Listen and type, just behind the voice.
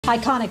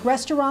Iconic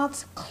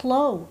restaurants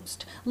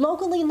closed.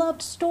 Locally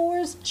loved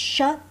stores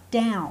shut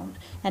down.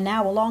 And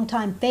now a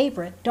longtime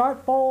favorite,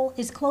 Dart Bowl,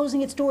 is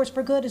closing its doors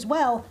for good as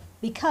well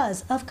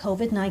because of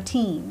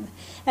COVID-19.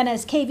 And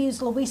as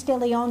KVUE's Luis De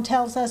Leon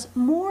tells us,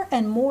 more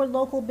and more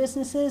local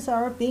businesses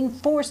are being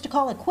forced to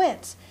call it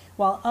quits,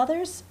 while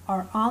others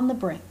are on the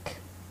brink.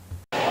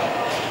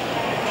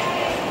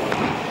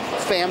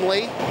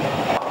 Family.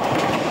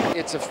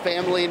 It's a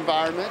family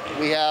environment.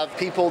 We have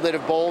people that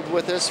have bowled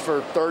with us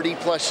for 30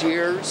 plus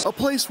years. A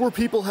place where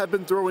people have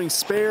been throwing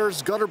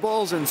spares, gutter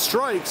balls, and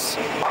strikes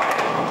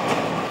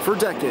for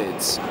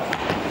decades.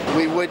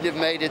 We wouldn't have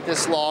made it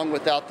this long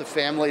without the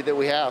family that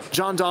we have.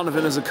 John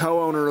Donovan is a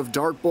co-owner of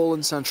Dart Bowl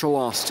in Central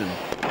Austin.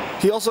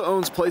 He also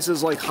owns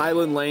places like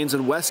Highland Lanes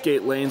and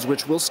Westgate Lanes,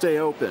 which will stay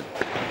open.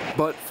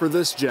 But for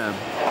this gem,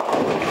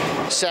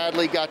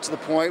 sadly got to the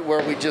point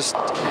where we just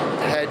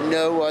had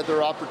no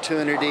other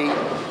opportunity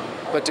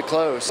but to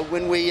close.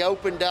 When we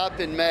opened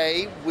up in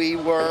May, we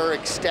were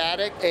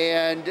ecstatic,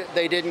 and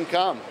they didn't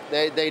come.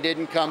 They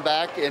didn't come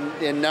back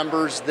in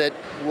numbers that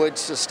would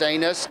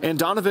sustain us. And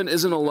Donovan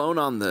isn't alone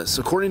on this.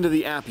 According to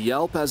the app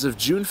Yelp, as of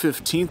June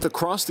 15th,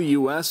 across the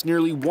U.S.,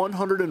 nearly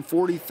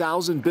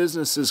 140,000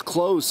 businesses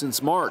closed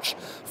since March.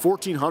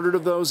 1,400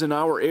 of those in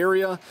our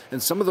area,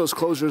 and some of those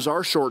closures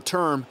are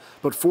short-term,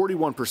 but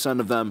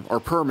 41% of them are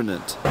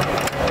permanent.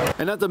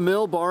 And at the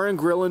Mill Bar and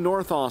Grill in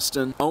North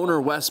Austin, owner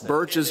Wes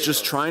Birch is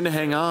just trying to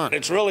hang on.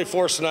 It's really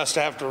forcing us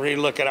to have to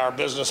relook at our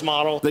business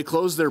model. They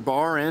closed their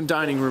bar and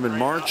dining room in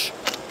March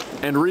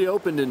and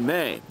reopened in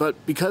May, but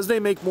because they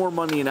make more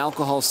money in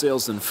alcohol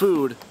sales than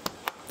food,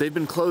 they've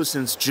been closed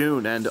since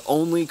June, and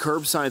only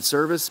curbside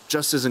service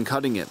just isn't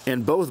cutting it.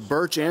 And both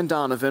Birch and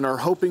Donovan are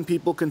hoping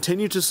people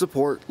continue to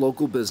support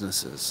local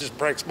businesses. It just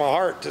breaks my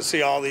heart to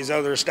see all these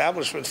other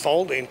establishments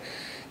folding.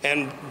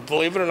 And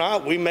believe it or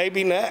not, we may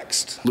be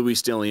next.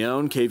 Luis De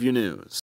Leon, KVUE News.